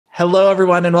Hello,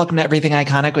 everyone, and welcome to Everything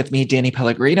Iconic with me, Danny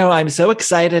Pellegrino. I'm so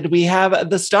excited. We have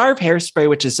the star of Hairspray,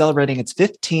 which is celebrating its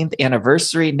 15th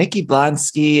anniversary, Nikki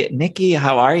Blonsky. Nikki,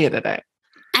 how are you today?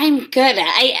 I'm good.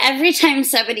 Every time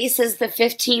somebody says the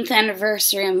 15th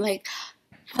anniversary, I'm like,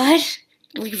 what?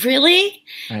 Really?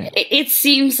 Right. It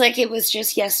seems like it was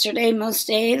just yesterday most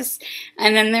days.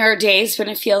 And then there are days when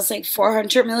it feels like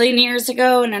 400 million years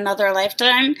ago in another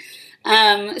lifetime.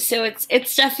 So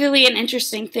it's definitely an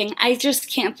interesting thing. I just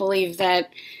can't believe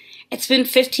that it's been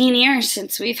 15 years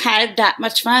since we've had that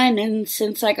much fun and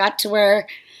since I got to wear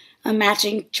a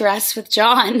matching dress with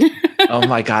John. Oh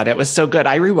my God, it was so good.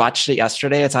 I rewatched it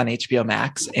yesterday. It's on HBO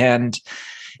Max, and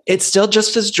it's still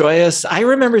just as joyous. I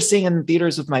remember seeing it in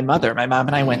theaters with my mother. My mom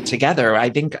and I went together.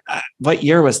 I think, what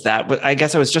year was that? I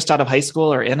guess I was just out of high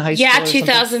school or in high school. Yeah,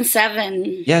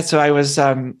 2007. Yeah, so I was,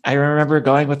 I remember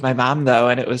going with my mom though,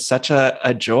 and it was such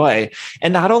a joy.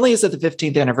 And not only is it the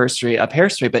 15th anniversary of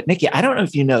Hairspray, but Nikki, I don't know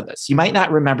if you know this. You might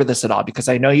not remember this at all because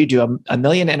I know you do a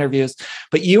million interviews,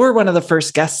 but you were one of the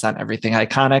first guests on Everything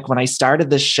Iconic when I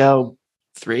started this show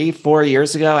 3-4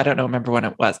 years ago. I don't know, remember when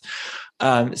it was.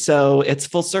 So it's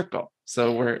full circle.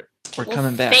 So we're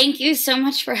coming back. Thank you so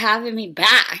much for having me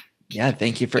back. Yeah,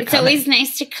 thank you for It's coming. always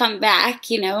nice to come back,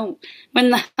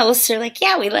 when the hosts are like,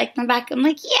 yeah, we like them back. I'm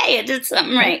like, yeah, you did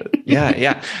something right.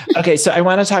 Yeah. Okay, so I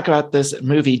want to talk about this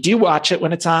movie. Do you watch it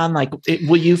when it's on? Like,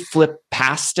 will you flip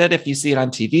past it if you see it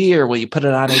on TV, or will you put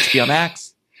it on HBO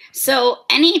Max? So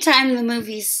anytime the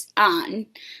movie's on,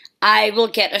 I will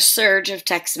get a surge of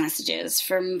text messages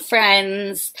from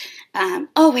friends.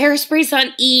 Oh, Hairspray's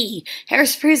on E.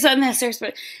 Hairspray's on this.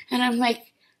 Hairspray. And I'm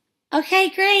like, okay,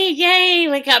 great. Yay.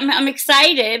 Like, I'm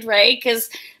excited, right? Because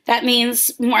that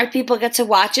means more people get to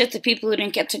watch it. The people who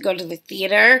didn't get to go to the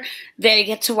theater, they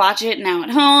get to watch it now at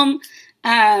home.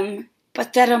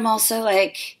 But then I'm also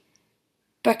like,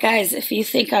 but guys, if you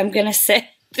think I'm going to sit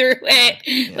through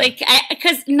it,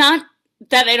 because not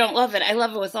that I don't love it. I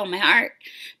love it with all my heart.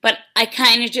 But I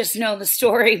kind of just know the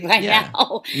story by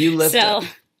now. You lived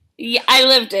it. Yeah, I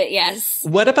lived it, yes.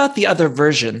 What about the other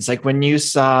versions? Like when you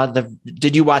saw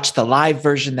did you watch the live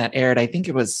version that aired? I think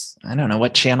it was, I don't know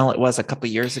what channel it was a couple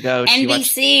of years ago.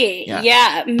 NBC.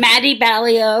 Yeah. Maddie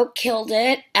Ballio killed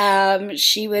it.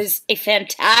 She was a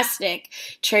fantastic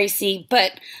Tracy,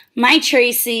 but my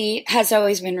Tracy has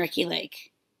always been Ricki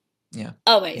Lake. Yeah.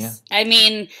 Always. Yeah. I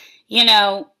mean,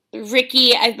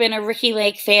 Ricki, I've been a Ricki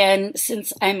Lake fan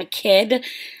since I'm a kid.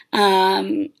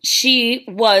 She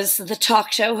was the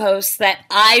talk show host that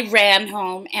I ran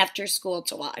home after school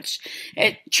to watch.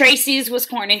 Tracy's was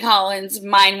Courtney Collins.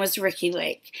 Mine was Ricki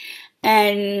Lake.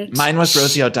 And mine was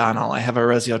Rosie O'Donnell. I have a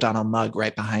Rosie O'Donnell mug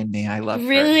right behind me. I love her.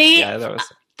 Really? Yeah,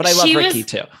 but I love Ricki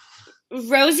too.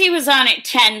 Rosie was on at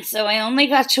 10, so I only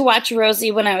got to watch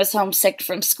Rosie when I was homesick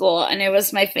from school, and it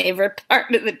was my favorite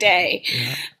part of the day.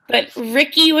 Yeah. But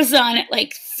Ricki was on at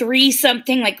like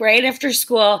 3-something, like right after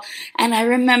school, and I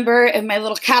remember in my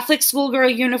little Catholic schoolgirl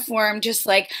uniform, just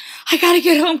like, I gotta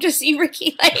get home to see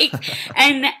Ricki Lake.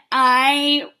 And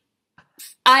I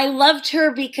loved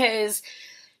her because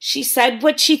she said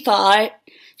what she thought,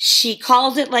 she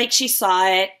called it like she saw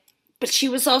it, but she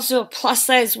was also a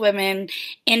plus-size woman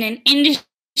in an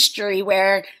industry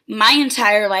where my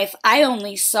entire life I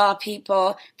only saw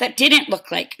people that didn't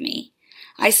look like me.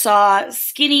 I saw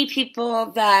skinny people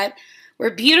that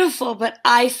were beautiful, but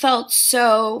I felt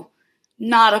so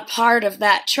not a part of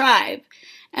that tribe.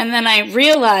 And then I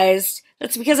realized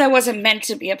that's because I wasn't meant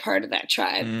to be a part of that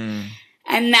tribe.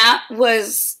 And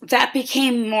that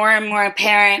became more and more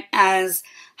apparent as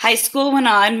high school went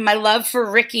on. My love for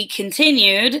Ricki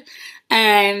continued.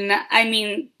 And I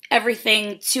mean,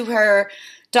 everything to her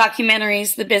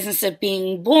documentaries, The Business of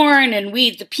Being Born and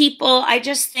We the People. I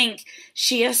just think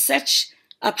she is such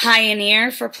a pioneer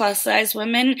for plus size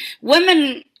women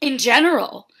in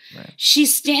general. Right. She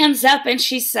stands up and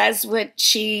she says what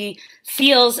she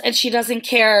feels, and she doesn't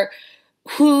care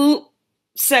who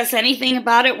says anything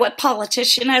about it, what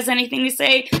politician has anything to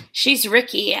say. She's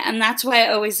Ricki, and that's why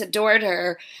I always adored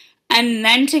her. And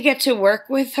then to get to work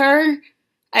with her,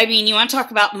 I mean, you want to talk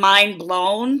about mind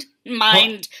blown?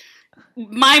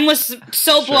 Mine was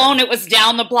so blown, it was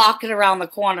down the block and around the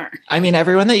corner. I mean,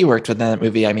 everyone that you worked with in that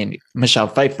movie, I mean, Michelle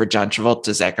Pfeiffer, John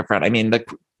Travolta, Zac Efron, I mean,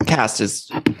 cast is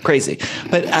crazy.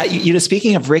 But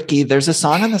speaking of Ricky, there's a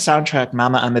song on the soundtrack,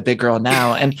 "Mama, I'm a Big Girl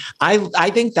Now," and I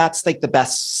think that's like the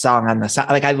best song on the sound.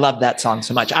 Like I love that song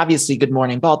so much. Obviously, "Good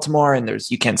Morning Baltimore" and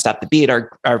there's "You Can't Stop the Beat"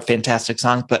 are fantastic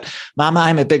songs. But "Mama,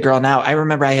 I'm a Big Girl Now," I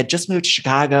remember I had just moved to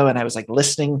Chicago and I was like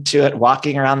listening to it,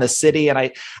 walking around the city, and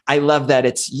I love that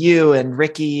it's you and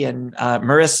Ricky and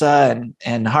Marissa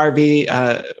and Harvey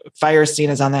Firestein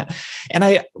is on that. And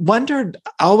I wondered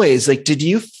always, like, did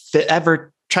you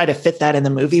ever try to fit that in the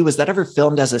movie? Was that ever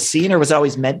filmed as a scene, or was it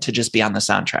always meant to just be on the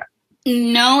soundtrack?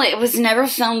 No, it was never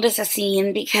filmed as a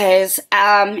scene because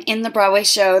in the Broadway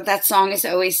show, that song is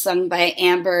always sung by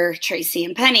Amber, Tracy,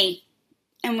 and Penny.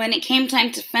 And when it came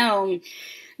time to film,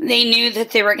 they knew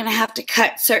that they were going to have to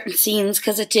cut certain scenes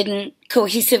because it didn't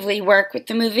cohesively work with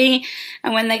the movie.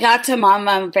 And when they got to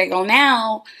 "Mama, I'm a Big Girl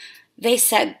Now," they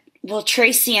said, well,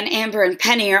 Tracy and Amber and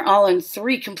Penny are all in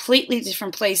 3 completely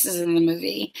different places in the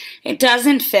movie. It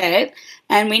doesn't fit,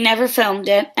 and we never filmed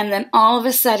it. And then all of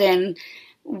a sudden,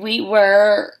 we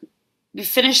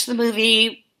finished the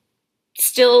movie,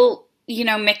 still,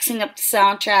 mixing up the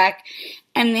soundtrack.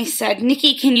 And they said,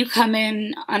 "Nikki, can you come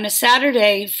in on a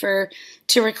Saturday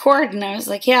to record?" And I was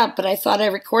like, "Yeah, but I thought I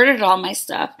recorded all my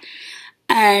stuff."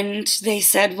 And they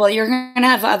said, "Well, you're going to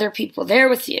have other people there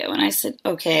with you." And I said,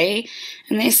 "Okay."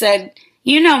 And they said,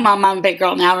 "You know Mama, I'm a Big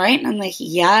Girl Now, right?" And I'm like,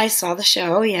 "Yeah, I saw the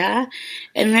show, yeah."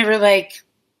 And they were like,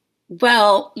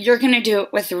 "Well, you're going to do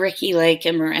it with Ricky Lake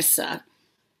and Marissa."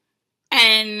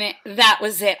 And that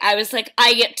was it. I was like,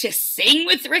 I get to sing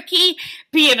with Ricky,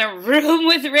 be in a room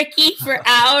with Ricky for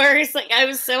hours. Like, I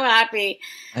was so happy.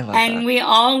 I love and that. We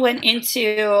all went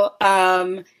into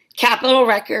Capitol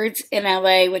Records in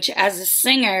LA, which as a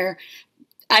singer,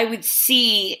 I would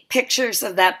see pictures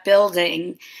of that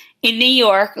building in New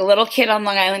York, a little kid on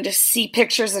Long Island, just see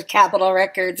pictures of Capitol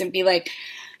Records and be like,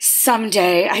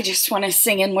 someday I just want to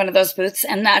sing in one of those booths.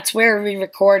 And that's where we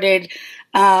recorded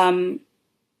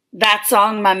that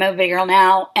song, "Mama, Big Girl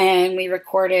Now," and we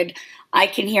recorded "I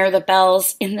Can Hear the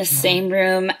Bells" in the same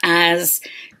room as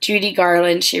Judy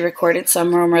Garland. She recorded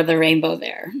 "Somewhere Over the Rainbow"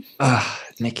 there.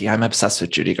 Nikki, I'm obsessed with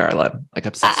Judy Garland. Like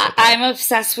obsessed with her. I'm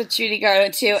obsessed with Judy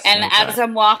Garland too. And as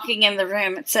I'm walking in the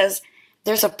room, it says,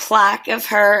 there's a plaque of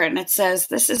her, and it says,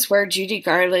 "This is where Judy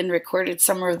Garland recorded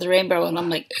 "Somewhere Over the Rainbow." And I'm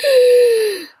like,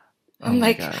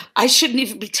 God. I shouldn't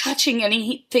even be touching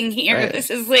anything here. Right. This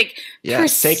is like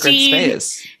pristine. Sacred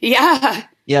space. Yeah.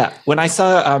 Yeah. When I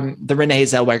saw the Renee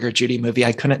Zellweger Judy movie,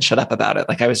 I couldn't shut up about it.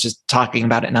 Like I was just talking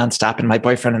about it nonstop, and my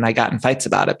boyfriend and I got in fights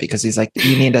about it because he's like,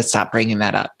 "You need to stop bringing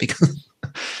that up because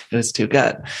it was too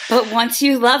good." But once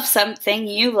you love something,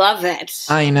 you love it.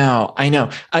 I know.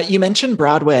 You mentioned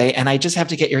Broadway, and I just have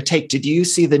to get your take. Did you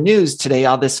see the news today?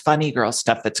 All this Funny Girl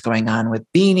stuff that's going on with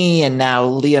Beanie, and now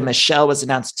Leah Michelle was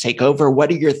announced to take over.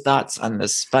 What are your thoughts on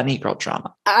this Funny Girl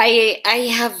drama? I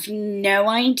have no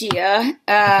idea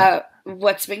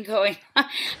what's been going on.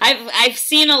 I've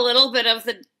seen a little bit of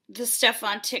the stuff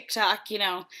on TikTok.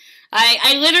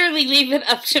 I literally leave it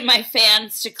up to my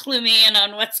fans to clue me in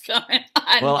on what's going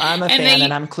on. Well, I'm a fan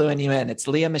and I'm cluing you in. It's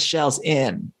Leah Michelle's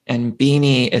in and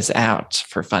Beanie is out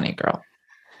for Funny Girl.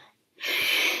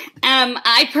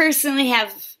 I personally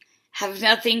have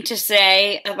nothing to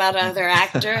say about other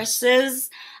actresses.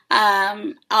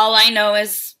 All I know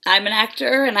is I'm an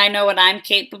actor and I know what I'm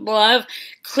capable of.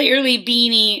 Clearly,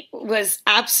 Beanie was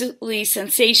absolutely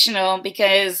sensational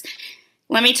because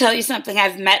let me tell you something.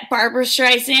 I've met Barbara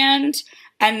Streisand,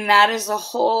 and that is a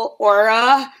whole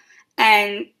aura.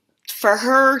 And for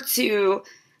her to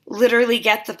literally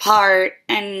get the part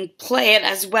and play it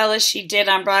as well as she did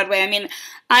on Broadway, I mean,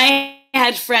 I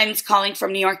had friends calling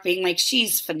from New York being like,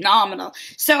 she's phenomenal.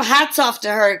 So hats off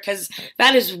to her because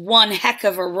that is one heck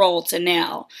of a role to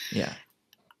nail. Yeah.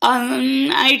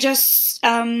 I just,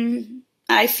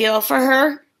 I feel for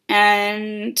her.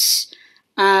 And,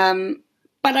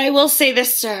 but I will say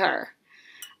this to her.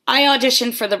 I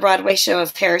auditioned for the Broadway show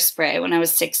of Hairspray when I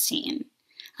was 16.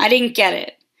 I didn't get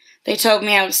it. They told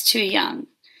me I was too young.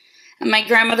 And my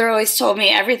grandmother always told me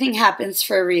everything happens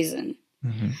for a reason.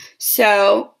 Mm-hmm.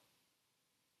 So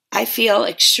I feel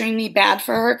extremely bad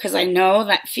for her because I know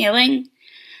that feeling.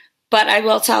 But I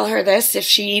will tell her this, if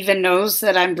she even knows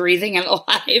that I'm breathing and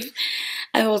alive,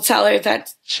 I will tell her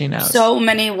that she knows. So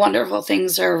many wonderful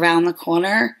things are around the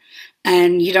corner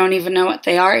and you don't even know what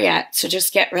they are yet. So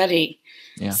just get ready.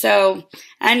 Yeah. So,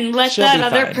 and let that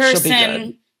other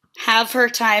person have her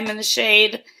time in the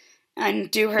shade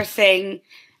and do her thing.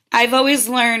 I've always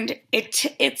learned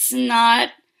it's not,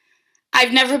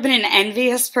 I've never been an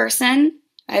envious person.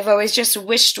 I've always just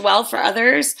wished well for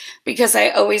others because I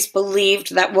always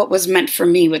believed that what was meant for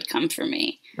me would come for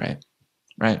me. Right.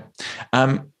 Right.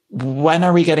 When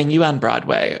are we getting you on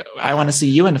Broadway? I want to see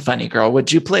you in Funny Girl.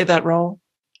 Would you play that role?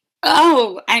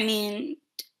 Oh, I mean,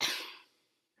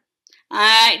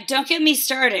 don't get me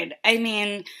started. I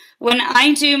mean, when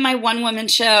I do my one-woman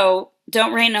show,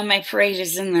 Don't Rain on My Parade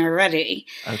is in there already.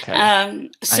 Okay. I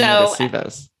need to see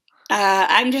those.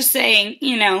 I'm just saying,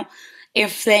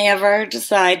 if they ever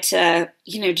decide to,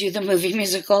 do the movie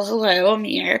musical, hello, I'm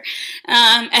here,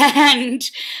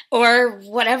 or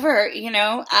whatever,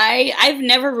 I've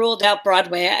never ruled out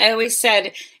Broadway. I always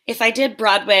said if I did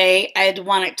Broadway, I'd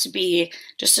want it to be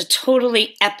just a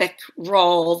totally epic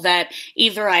role that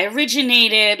either I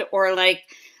originated or like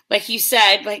you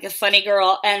said, like a Funny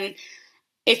Girl, and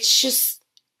it's just,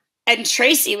 and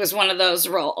Tracy was one of those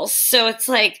roles, so it's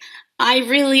like.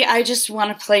 I just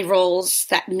want to play roles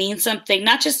that mean something,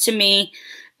 not just to me,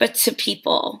 but to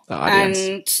people. The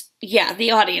audience. And the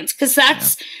audience.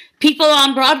 Because people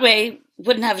on Broadway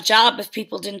wouldn't have a job if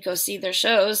people didn't go see their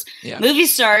shows. Yeah. Movie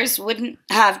stars wouldn't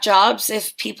have jobs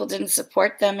if people didn't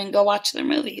support them and go watch their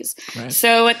movies. Right.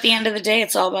 So at the end of the day,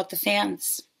 it's all about the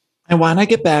fans. I want to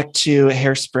get back to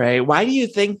Hairspray. Why do you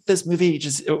think this movie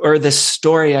or this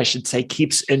story, I should say,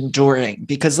 keeps enduring?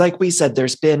 Because like we said,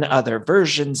 there's been other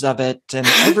versions of it, and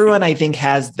everyone, I think,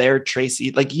 has their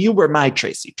Tracy. Like you were my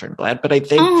Tracy Turnblad, but I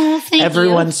think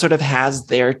everyone sort of has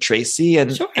their Tracy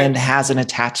and has an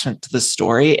attachment to the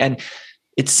story. And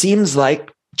it seems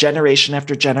like generation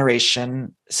after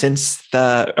generation, since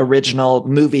the original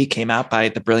movie came out by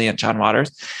the brilliant John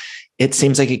Waters, it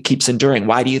seems like it keeps enduring.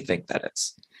 Why do you think that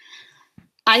is?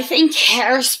 I think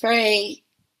Hairspray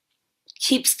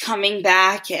keeps coming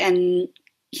back and,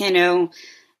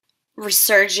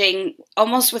 resurging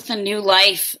almost with a new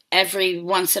life every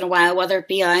once in a while, whether it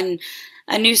be on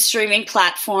a new streaming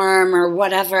platform or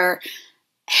whatever.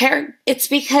 It's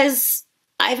because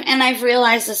I've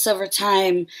realized this over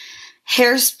time,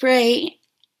 Hairspray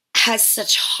has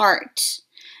such heart,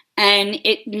 and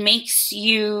it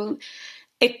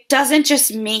doesn't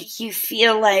just make you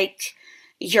feel like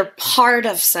you're part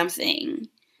of something,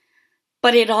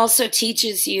 but it also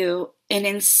teaches you an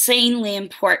insanely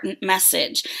important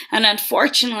message. And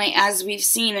unfortunately, as we've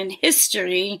seen in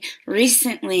history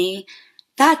recently,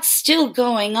 that's still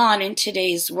going on in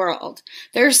today's world.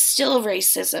 There's still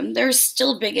racism. There's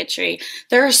still bigotry.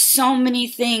 There are so many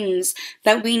things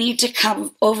that we need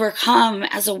to overcome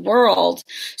as a world.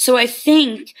 So I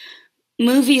think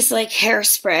movies like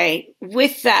Hairspray,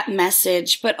 with that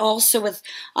message, but also with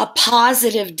a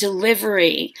positive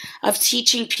delivery of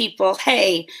teaching people,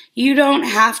 hey, you don't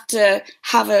have to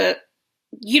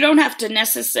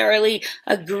necessarily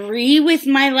agree with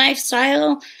my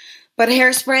lifestyle, but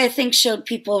Hairspray, I think, showed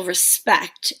people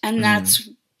respect, and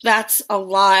that's a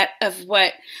lot of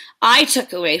what I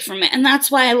took away from it, and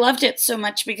that's why I loved it so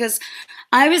much, because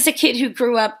I was a kid who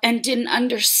grew up and didn't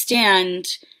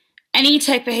understand any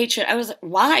type of hatred. I was like,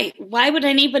 why? Why would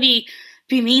anybody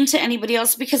be mean to anybody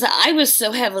else? Because I was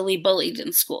so heavily bullied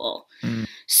in school.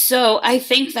 So I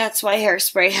think that's why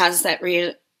Hairspray has that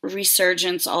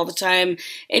resurgence all the time.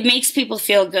 It makes people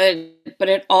feel good, but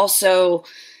it also,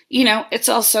 it's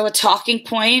also a talking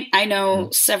point. I know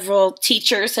several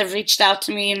teachers have reached out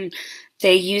to me and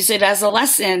they use it as a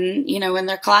lesson, in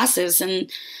their classes.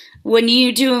 And when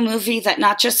you do a movie that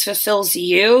not just fulfills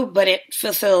you, but it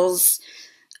fulfills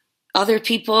other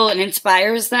people and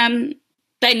inspires them,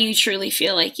 then you truly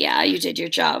feel like, yeah, you did your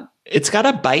job. It's got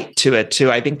a bite to it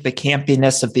too. I think the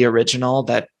campiness of the original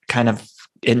that kind of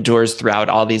endures throughout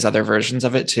all these other versions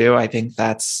of it too. I think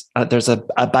that's there's a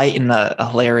bite and a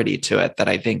hilarity to it that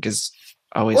I think is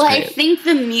always great. I think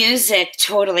the music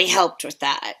totally helped with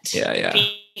that. Yeah.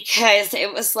 Because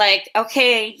it was like,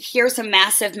 okay, here's a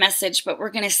massive message, but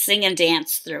we're going to sing and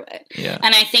dance through it. Yeah.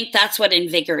 And I think that's what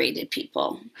invigorated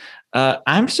people.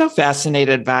 I'm so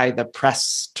fascinated by the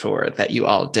press tour that you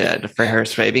all did for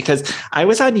Hairspray, because I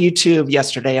was on YouTube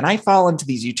yesterday and I fall into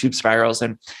these YouTube spirals,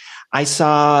 and I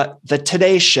saw the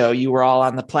Today Show. You were all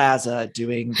on the plaza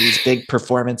doing these big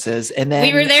performances. And then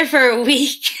we were there for a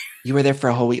week. You were there for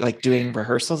a whole week, like doing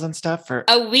rehearsals and stuff? For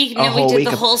a week? No, we did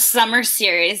the whole summer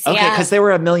series. Okay, because there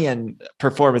were 1 million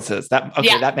performances.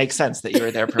 That makes sense that you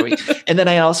were there for a week. And then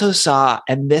I also saw,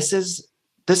 and this is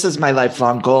my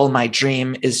lifelong goal, my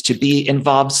dream is to be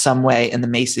involved some way in the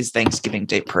Macy's Thanksgiving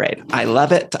Day Parade. I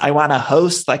love it. I want to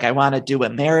host, I want to do a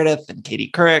Meredith and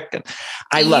Katie Couric. And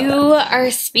I love it. You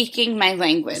are speaking my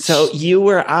language. So you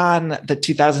were on the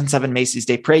 2007 Macy's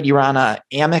Day Parade. You were on a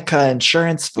Amica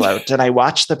insurance float, and I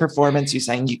watched the performance. You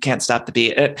sang "You Can't Stop the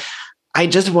Beat." I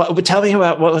just tell me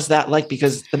about what was that like,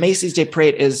 because the Macy's Day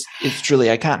Parade is truly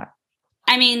iconic.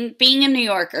 I mean, being a New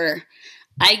Yorker,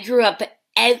 I grew up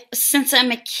since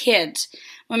I'm a kid,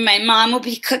 when my mom would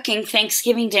be cooking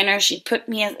Thanksgiving dinner, she'd put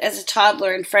me as a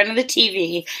toddler in front of the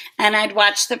TV, and I'd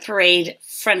watch the parade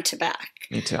front to back.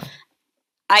 Me too.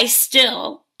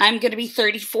 I'm going to be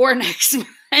 34 next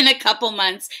in a couple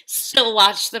months, still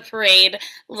watch the parade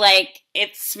like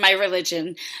it's my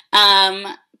religion.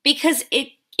 Because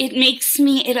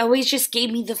it always just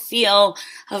gave me the feel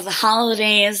of the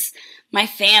holidays, my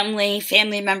family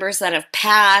members that have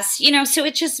passed, so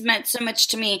it just meant so much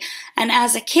to me. And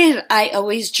as a kid, I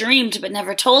always dreamed, but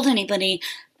never told anybody,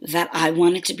 that I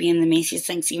wanted to be in the Macy's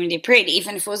Thanksgiving Day Parade.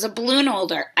 Even if it was a balloon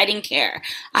holder, I didn't care.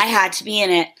 I had to be in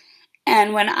it.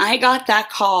 And when I got that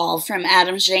call from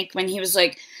Adam Shankman, he was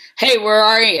like, "Hey, where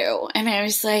are you?" And I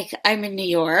was like, "I'm in New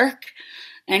York."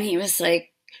 And he was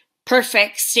like,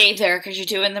 "Perfect, stay there because you're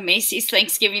doing the Macy's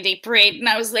Thanksgiving Day Parade." And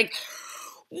I was like,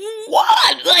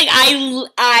 what? Like,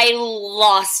 I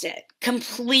lost it.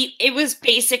 It was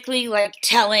basically like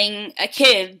telling a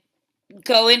kid,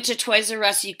 go into Toys R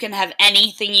Us, you can have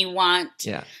anything you want.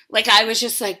 Yeah. Like, I was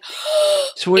just like,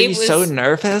 so were you so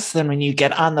nervous then when you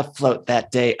get on the float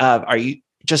that day are you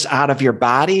just out of your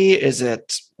body?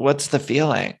 What's the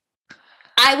feeling?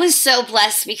 I was so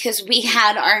blessed because we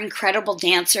had our incredible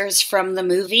dancers from the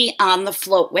movie on the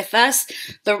float with us,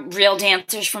 the real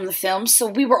dancers from the film. So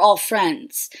we were all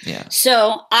friends. Yeah.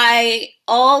 So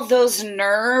all those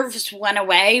nerves went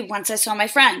away once I saw my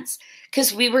friends,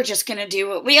 because we were just going to do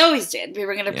what we always did. We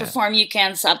were going to perform You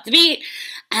Can't Stop the Beat,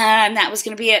 and that was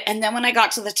going to be it. And then when I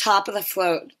got to the top of the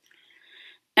float,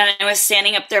 and I was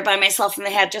standing up there by myself, and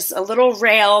they had just a little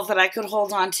rail that I could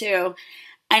hold on to.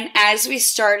 And as we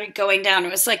started going down,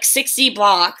 it was like 60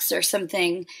 blocks or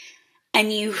something.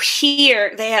 And you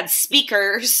hear, they had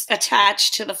speakers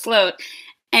attached to the float.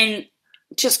 And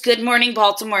just Good Morning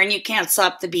Baltimore and You Can't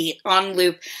Stop the Beat on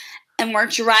loop. And we're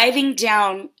driving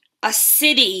down a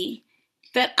city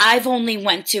that I've only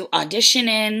went to audition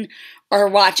in or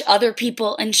watch other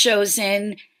people in shows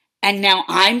in. And now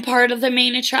I'm part of the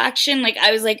main attraction. Like,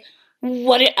 I was like,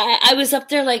 I was up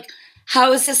there like,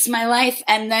 how is this my life?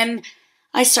 And then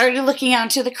I started looking out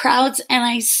into the crowds, and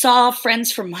I saw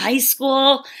friends from high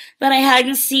school that I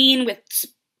hadn't seen with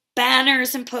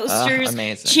banners and posters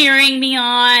cheering me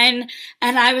on.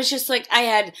 And I was just like, I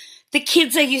had the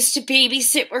kids I used to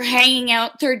babysit were hanging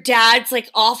out their dad's like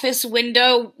office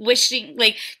window, wishing,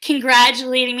 like,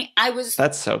 congratulating me.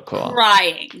 That's so cool.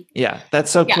 Crying. Yeah, that's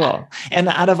so cool. And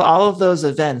out of all of those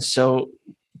events, so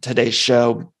today's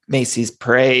show, Macy's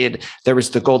Parade, there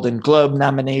was the Golden Globe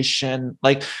nomination,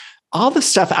 like, all the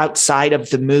stuff outside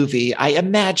of the movie, I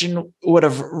imagine would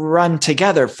have run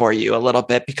together for you a little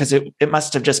bit because it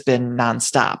must have just been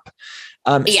nonstop.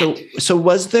 So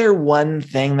was there one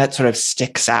thing that sort of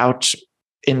sticks out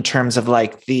in terms of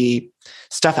like the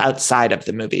stuff outside of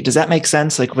the movie? Does that make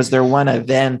sense? Like, was there one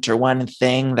event or one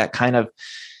thing that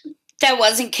that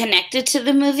wasn't connected to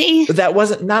the movie? That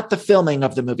wasn't, not the filming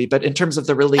of the movie, but in terms of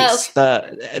the release,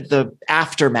 the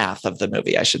aftermath of the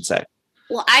movie, I should say.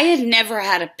 Well, I had never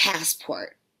had a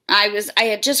passport. I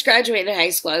had just graduated high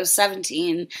school. I was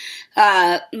 17.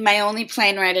 My only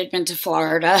plane ride had been to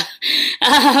Florida.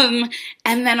 And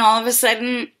then all of a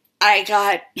sudden I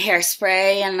got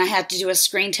Hairspray and I had to do a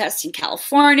screen test in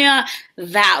California.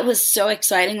 That was so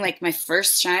exciting. Like, my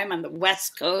first time on the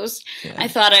West Coast. Yeah. I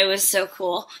thought I was so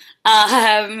cool.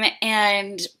 But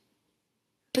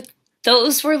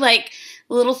those were like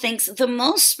little things. The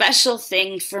most special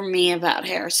thing for me about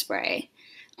Hairspray,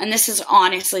 and this is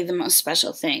honestly the most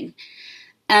special thing,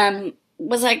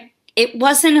 was like, it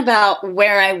wasn't about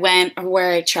where I went or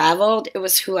where I traveled. It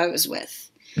was who I was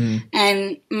with. Mm.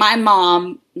 And my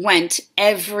mom went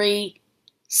every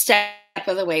step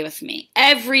of the way with me.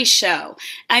 Every show.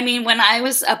 I mean, when I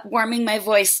was up warming my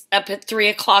voice up at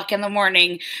 3:00 in the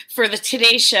morning for the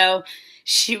Today Show,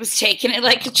 she was taking it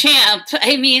like a champ.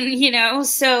 I mean,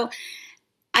 so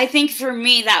I think for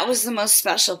me, that was the most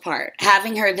special part.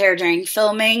 Having her there during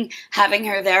filming, having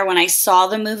her there when I saw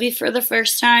the movie for the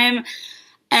first time.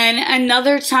 And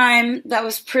another time that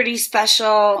was pretty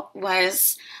special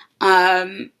was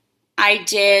I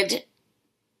did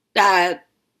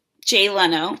Jay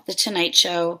Leno, The Tonight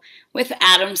Show, with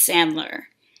Adam Sandler.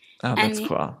 Oh, that's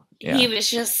cool. Yeah. He was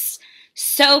just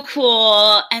so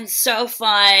cool and so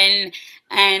fun.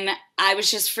 And I was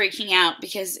just freaking out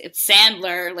because it's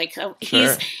Sandler. Like,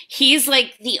 he's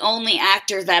like the only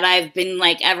actor that I've been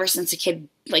like ever since a kid,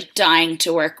 like dying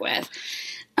to work with.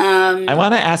 I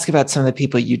want to ask about some of the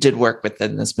people you did work with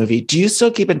in this movie. Do you still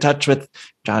keep in touch with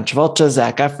John Travolta,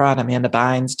 Zac Efron, Amanda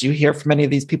Bynes? Do you hear from any of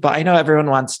these people? I know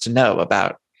everyone wants to know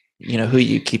about, who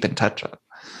you keep in touch with.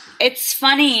 It's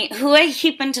funny who I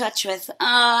keep in touch with.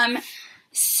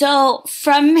 So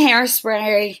from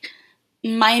Hairspray,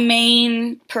 my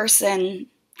main person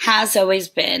has always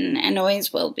been and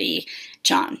always will be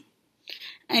John.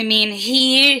 I mean,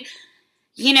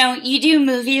 you do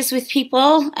movies with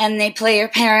people and they play your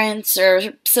parents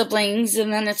or siblings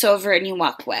and then it's over and you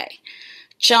walk away.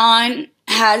 John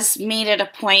has made it a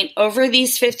point over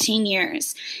these 15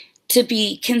 years to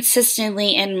be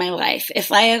consistently in my life.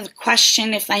 If I have a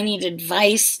question, if I need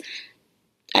advice,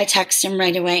 I text him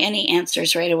right away and he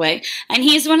answers right away. And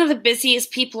he's one of the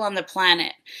busiest people on the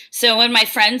planet. So when my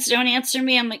friends don't answer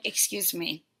me, I'm like, excuse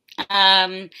me.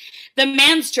 The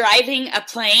man's driving a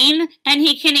plane and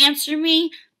he can answer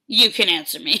me. You can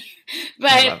answer me.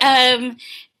 But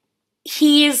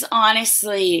he's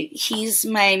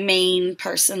my main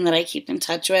person that I keep in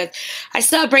touch with. I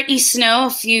saw Brittany Snow a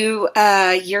few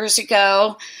years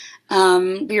ago.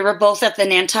 We were both at the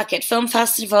Nantucket Film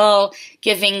Festival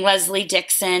giving Leslie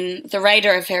Dixon, the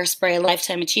writer of Hairspray, a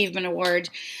Lifetime Achievement Award.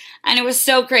 And it was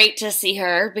so great to see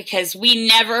her because we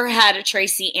never had a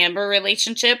Tracy Amber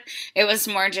relationship. It was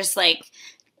more just like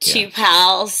two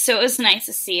pals. So it was nice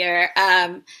to see her.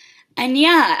 And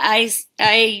yeah,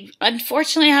 I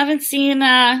unfortunately haven't seen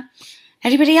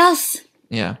anybody else.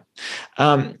 Yeah.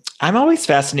 I'm always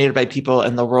fascinated by people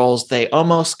and the roles they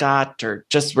almost got or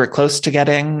just were close to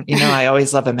getting. I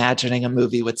always love imagining a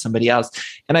movie with somebody else.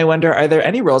 And I wonder, are there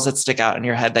any roles that stick out in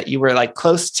your head that you were like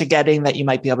close to getting that you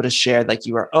might be able to share? Like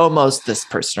you were almost this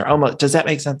person or almost, does that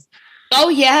make sense? Oh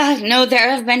yeah, no, there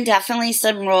have been definitely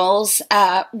some roles.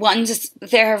 There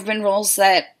have been roles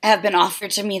that have been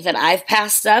offered to me that I've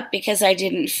passed up because I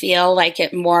didn't feel like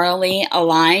it morally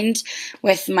aligned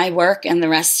with my work and the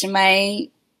rest of my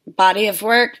body of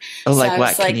work. Oh, like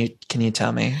what? Can you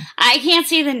tell me? I can't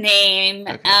say the name.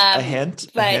 Okay. A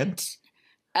hint?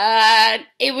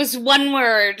 It was one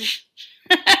word.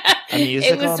 A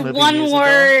musical? It was one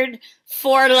word,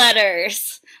 4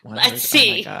 letters. Let's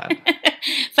see. Oh my God.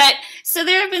 But so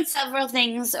there have been several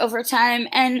things over time,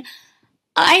 and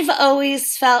I've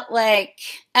always felt like,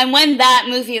 and when that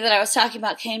movie that I was talking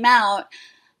about came out,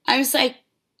 I was like,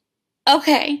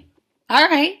 okay, all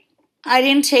right, I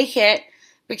didn't take it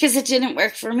because it didn't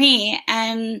work for me.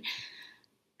 And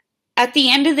at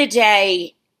the end of the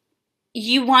day,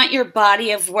 you want your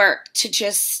body of work to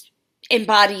just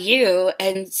embody you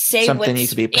and say something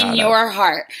what's in your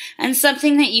heart and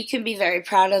something that you can be very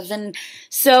proud of. And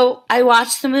so I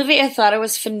watched the movie. I thought it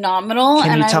was phenomenal.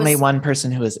 Can you tell me one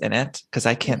person who was in it? Because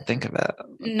I can't think of it.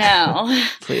 No.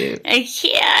 Please. I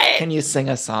can't. Can you sing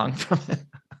a song from it?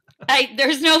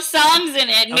 There's no songs in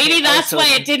it. Okay, maybe that's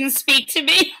why it didn't speak to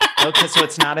me. Okay, so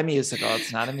it's not a musical.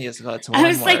 It's not a musical. It's one I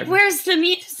was word. like, where's the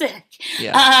music?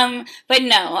 Yeah. But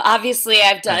no, obviously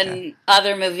I've done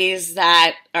other movies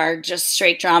that are just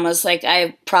straight dramas. Like I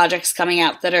have projects coming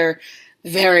out that are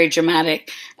very dramatic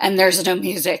and there's no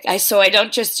music. So I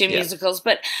don't just do musicals,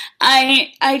 but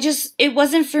it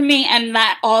wasn't for me. And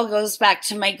that all goes back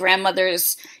to my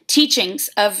grandmother's teachings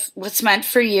of what's meant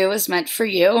for you is meant for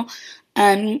you.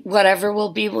 And whatever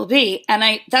will be, will be.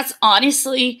 And that's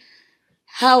honestly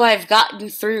how I've gotten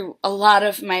through a lot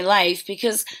of my life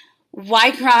because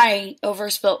why cry over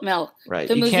spilt milk? Right.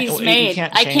 The movie's made.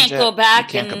 I can't go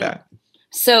back. Go back.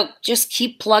 So just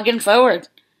keep plugging forward.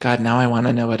 God, now I want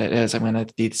to know what it is. I'm going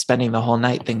to be spending the whole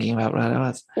night thinking about what it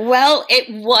was. Well, it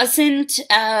wasn't,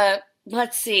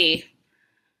 let's see.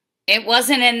 It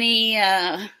wasn't any,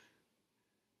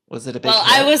 was it a big Well,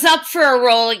 hit? I was up for a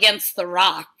role against The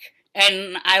Rock.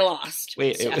 And I lost.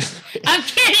 Wait, so. I'm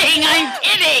kidding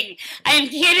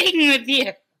with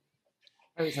you.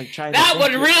 I was like trying. That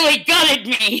one really gutted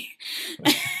me.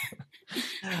 Okay.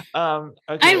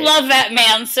 I love that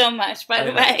man so much. By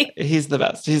the way, he's the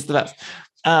best.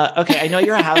 Okay, I know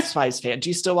you're a Housewives fan. Do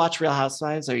you still watch Real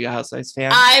Housewives? Are you a Housewives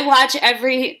fan? I watch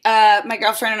my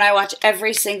girlfriend and I watch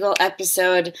every single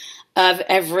episode of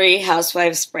every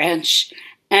Housewives branch,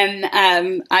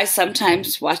 and I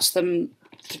sometimes watch them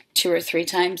 2 or 3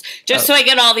 times just so I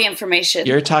get all the information.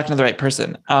 You're talking to the right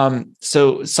person.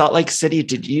 So Salt Lake City,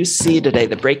 did you see today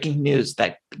the breaking news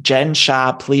that Jen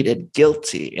Shah pleaded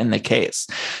guilty in the case?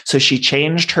 So she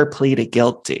changed her plea to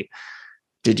guilty.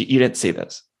 You didn't see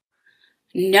this?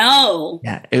 No.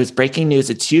 Yeah, it was breaking news.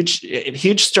 It's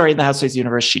huge story in the Housewives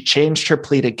universe. She changed her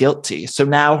plea to guilty. So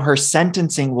now her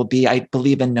sentencing will be, I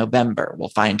believe, in November. We'll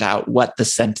find out what the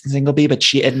sentencing will be, but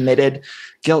she admitted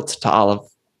guilt to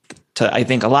I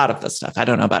think a lot of the stuff. I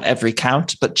don't know about every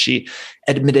count, but she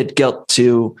admitted guilt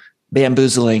to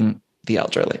bamboozling the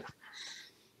elderly.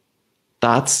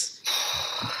 Thoughts?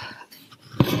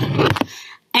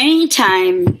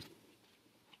 Anytime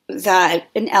that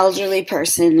an elderly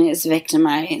person is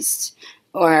victimized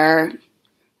or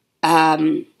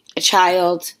a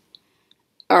child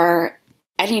or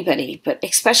anybody, but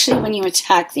especially when you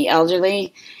attack the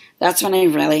elderly, that's when I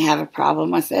really have a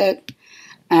problem with it.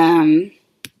 I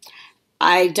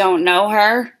don't know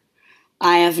her.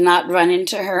 I have not run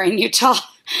into her in Utah.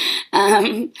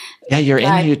 Yeah, you're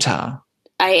in Utah.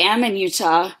 I am in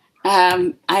Utah.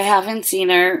 I haven't seen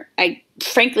her. I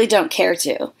frankly don't care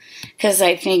to, because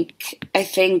I think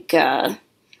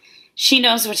she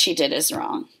knows what she did is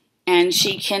wrong. And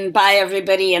she can buy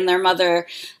everybody and their mother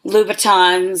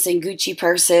Louboutins and Gucci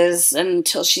purses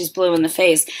until she's blue in the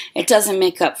face. It doesn't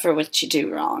make up for what you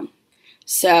do wrong.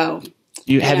 So,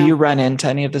 have you run into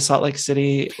any of the Salt Lake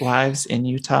City wives in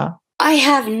Utah? I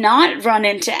have not run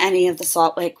into any of the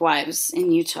Salt Lake wives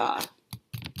in Utah.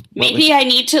 Maybe I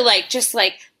need to just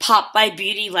pop by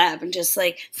Beauty Lab and just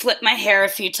flip my hair a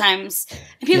few times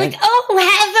and be like, "Oh,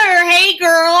 Heather, hey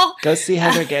girl." Go see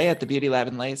Heather Gay at the Beauty Lab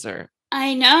in Laser.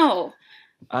 I know.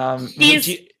 She's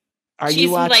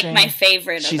you watching? My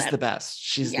favorite. She's the best.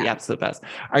 She's the absolute best.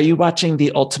 Are you watching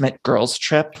the Ultimate Girls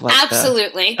Trip?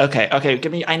 Absolutely. Okay.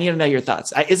 I need to know your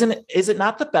thoughts. Is it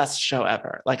not the best show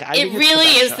ever? It really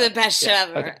is the best show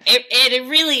ever. Okay. It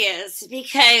really is,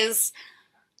 because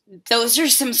those are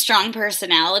some strong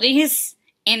personalities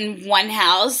in one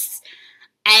house.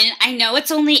 And I know it's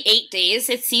only 8 days.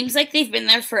 It seems like they've been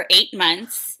there for 8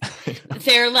 months.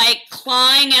 They're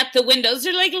clawing at the windows.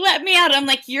 They're like, "Let me out." I'm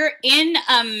like, "You're in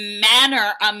a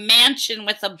mansion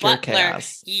with a butler.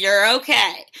 You're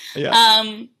okay." Yeah.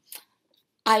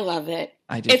 I love it.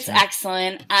 I do. It's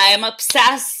excellent. I'm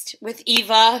obsessed with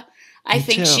Eva. I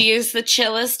think she is the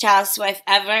chillest housewife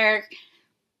ever.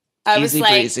 Easy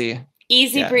breezy.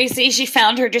 Easy breezy. She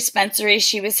found her dispensary.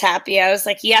 She was happy. I was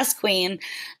like, "Yes, queen."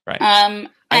 Right.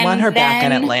 I want her back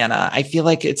in Atlanta. I feel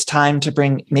like it's time to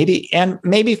bring maybe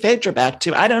Phaedra back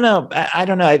too. I don't know.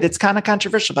 It's kind of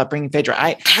controversial about bringing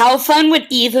Phaedra. How fun would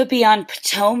Eva be on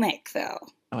Potomac, though?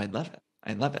 Oh, I'd love it.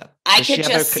 I could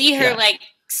just see her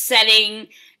setting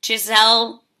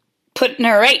Giselle, putting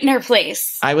her right in her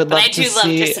place. I would love to see.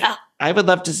 Love Giselle. I would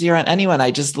love to see her on anyone.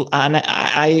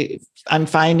 I'm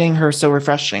finding her so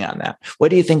refreshing on that.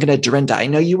 What do you think of Dorinda? I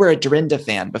know you were a Dorinda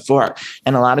fan before,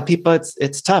 and a lot of people,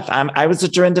 it's tough. I was a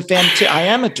Dorinda fan too. I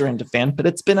am a Dorinda fan, but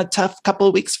it's been a tough couple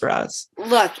of weeks for us.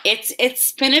 Look,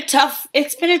 it's been a tough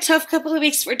couple of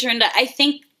weeks for Dorinda. I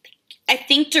think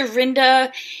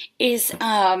Dorinda is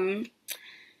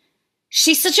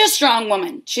she's such a strong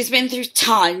woman. She's been through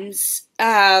tons,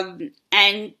 and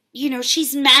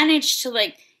she's managed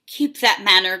to keep that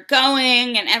manner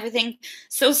going and everything.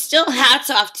 So still hats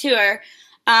off to her.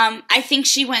 I think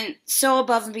she went so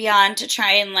above and beyond to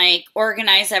try and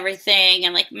organize everything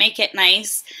and make it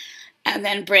nice. And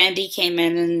then Brandy came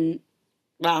in and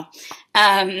but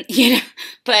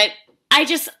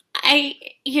I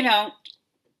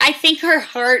think her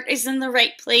heart is in the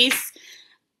right place.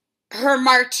 Her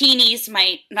martinis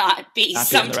might not be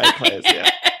sometimes. In the right place,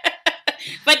 yeah.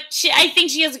 But I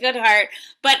think she has a good heart.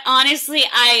 But honestly,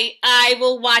 I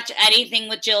will watch anything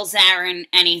with Jill Zarin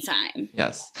anytime.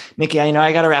 Yes. Nikki, I know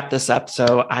I got to wrap this up.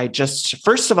 So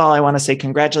first of all, I want to say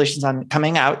congratulations on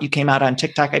coming out. You came out on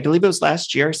TikTok, I believe it was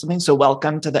last year or something. So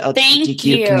welcome to the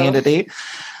LGBTQ community.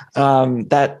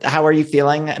 How are you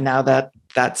feeling now that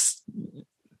that's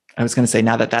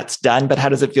done, but how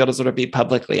does it feel to sort of be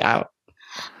publicly out?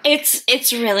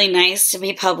 It's really nice to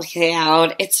be publicly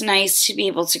out. It's nice to be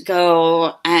able to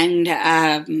go, and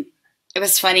it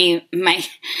was funny. My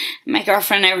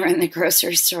girlfriend and I were in the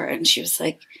grocery store, and she was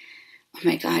like, "Oh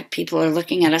my God, people are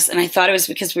looking at us." And I thought it was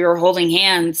because we were holding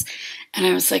hands, and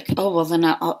I was like, "Oh well, then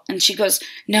I'll." And she goes,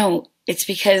 "No, it's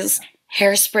because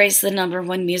Hairspray's the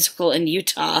 #1 musical in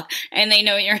Utah, and they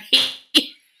know you're."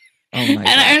 Oh my God.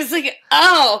 And I was like,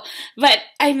 "Oh," but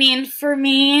I mean, for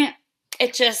me.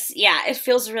 It just, it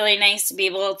feels really nice to be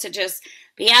able to just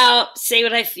be out, say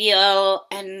what I feel.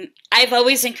 And I've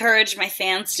always encouraged my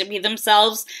fans to be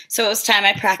themselves. So it was time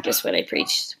I practiced what I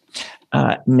preached.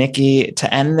 Nikki,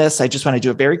 to end this, I just want to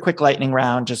do a very quick lightning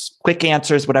round, just quick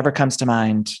answers, whatever comes to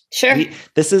mind. Sure.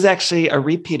 This is actually a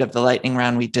repeat of the lightning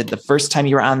round we did the first time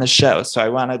you were on the show. So I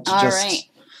wanted to right.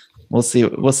 We'll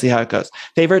see how it goes.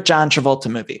 Favorite John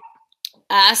Travolta movie?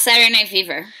 Saturday Night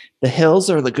Fever. The Hills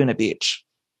or Laguna Beach?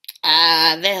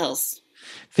 The Hills.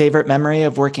 Favorite memory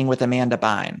of working with Amanda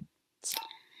Bynes?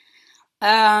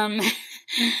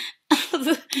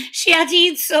 She had to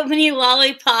eat so many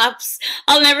lollipops.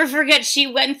 I'll never forget. She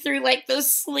went through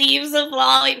those sleeves of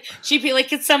lollipops. She'd be like,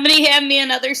 "Could somebody hand me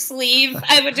another sleeve?"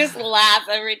 I would just laugh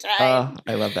every time.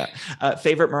 I love that.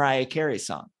 Favorite Mariah Carey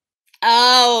song?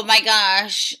 Oh my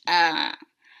gosh.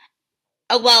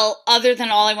 Well, other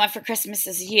than All I Want for Christmas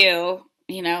Is You.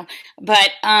 you know, but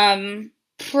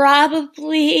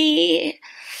probably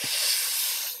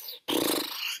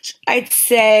I'd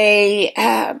say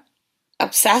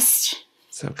Obsessed.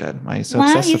 So good. Why are you so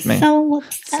obsessed with me? So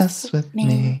obsessed with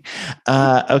me?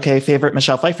 Okay, favorite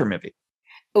Michelle Pfeiffer movie?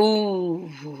 Ooh.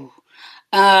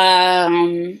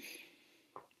 I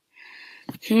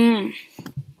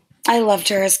loved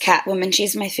her as Catwoman.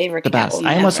 She's my favorite. The best. Catwoman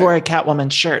I almost ever. wore a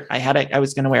Catwoman shirt. I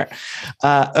was going to wear it.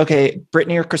 Okay,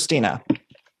 Britney or Christina?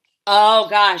 Oh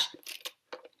gosh.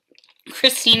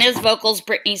 Christina's vocals,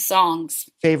 Britney's songs.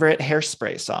 Favorite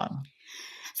Hairspray song?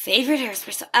 Favorite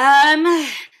Hairspray song? I'm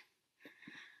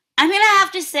gonna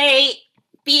have to say,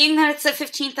 being that it's the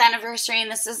 15th anniversary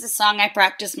and this is the song I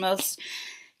practice most,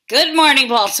 Good Morning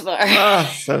Baltimore.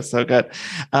 Oh, so good.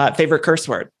 Favorite curse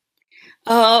word?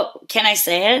 Oh, can I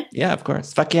say it? Yeah, of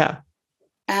course. Fuck yeah.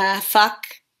 Fuck,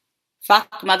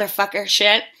 motherfucker,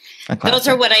 shit. Those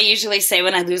are what I usually say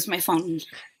when I lose my phone.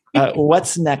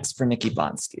 What's next for Nikki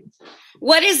Blonsky?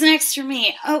 What is next for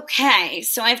me? Okay,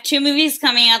 so I have 2 movies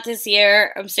coming out this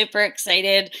year. I'm super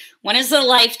excited. One is a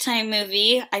Lifetime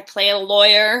movie. I play a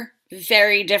lawyer,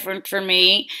 very different for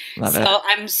me. Love it. So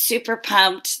I'm super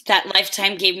pumped that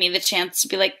Lifetime gave me the chance to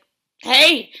be like,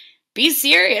 hey, be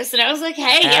serious. And I was like,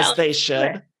 hey. As they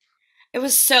should. It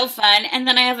was so fun. And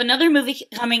then I have another movie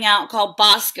coming out called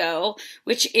Bosco,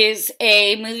 which is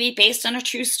a movie based on a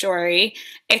true story.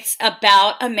 It's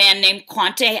about a man named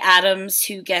Quante Adams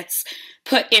who gets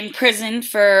put in prison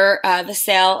for the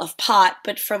sale of pot,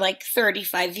 but for like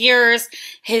 35 years.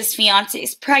 His fiance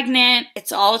is pregnant.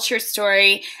 It's all a true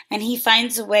story. And he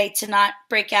finds a way to not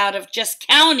break out of just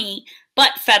county,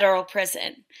 but federal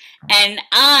prison. And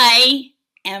I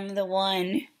am the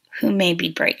one who maybe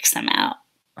breaks him out.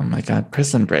 Oh my God,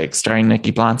 Prison Break, starring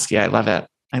Nikki Blonsky. I love it.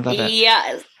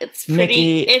 Yeah, it's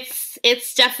pretty. Nikki,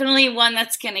 it's definitely one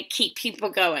that's going to keep people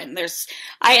going.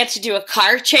 I had to do a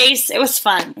car chase. It was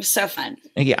fun. It was so fun.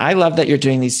 Nikki, I love that you're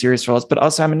doing these serious roles, but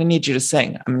also I'm going to need you to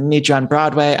sing. I'm going to need you on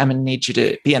Broadway. I'm going to need you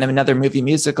to be in another movie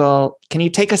musical. Can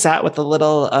you take us out with a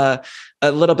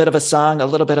little bit of a song, a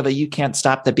little bit of a "You Can't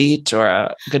Stop the Beat" or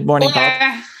a "Good Morning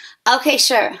Bob"? Okay,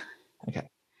 sure. Okay.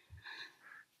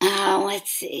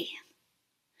 Let's see.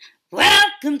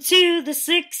 Welcome to the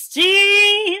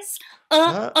 60s.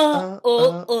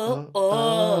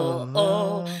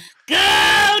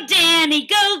 Go, Danny,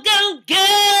 go.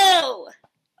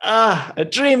 A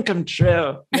dream come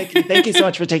true. Nikki, thank you so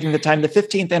much for taking the time. The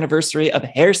 15th anniversary of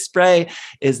Hairspray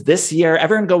is this year.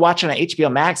 Everyone go watch it on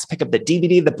HBO Max, pick up the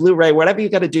DVD, the Blu-ray, whatever you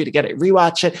got to do to get it,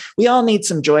 rewatch it. We all need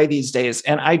some joy these days.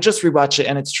 And I just rewatch it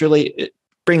and it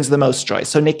brings the most joy.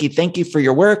 So Nikki, thank you for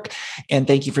your work and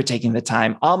thank you for taking the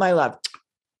time. All my love.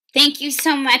 Thank you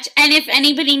so much. And if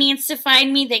anybody needs to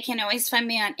find me, they can always find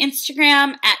me on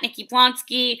Instagram at Nikki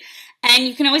Blonsky. And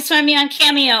you can always find me on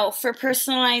Cameo for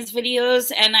personalized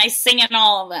videos. And I sing in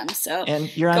all of them. So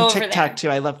and you're on TikTok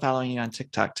too. I love following you on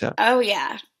TikTok too. Oh,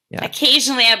 yeah.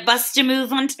 Occasionally I bust a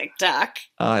move on TikTok.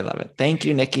 Oh, I love it. Thank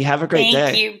you, Nikki. Have a great day.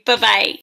 Thank you. Bye-bye.